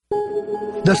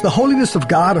Does the holiness of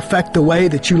God affect the way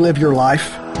that you live your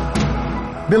life?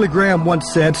 Billy Graham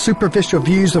once said, superficial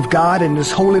views of God and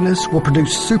His holiness will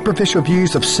produce superficial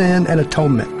views of sin and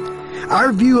atonement.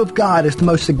 Our view of God is the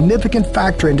most significant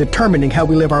factor in determining how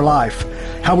we live our life,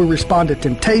 how we respond to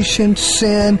temptation,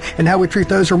 sin, and how we treat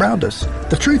those around us.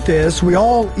 The truth is, we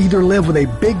all either live with a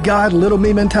big God, little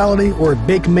me mentality or a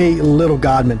big me, little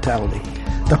God mentality.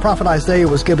 The prophet Isaiah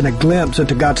was given a glimpse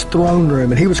into God's throne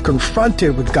room, and he was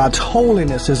confronted with God's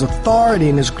holiness, His authority,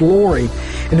 and His glory.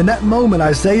 And in that moment,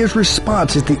 Isaiah's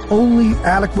response is the only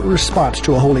adequate response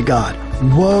to a holy God.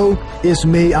 Woe is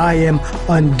me, I am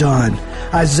undone.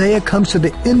 Isaiah comes to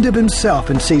the end of himself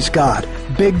and sees God.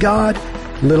 Big God,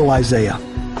 little Isaiah.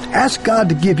 Ask God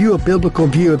to give you a biblical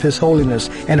view of His holiness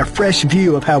and a fresh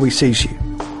view of how He sees you.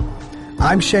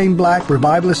 I'm Shane Black,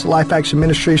 Revivalist Life Action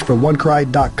Ministries for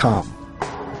OneCry.com.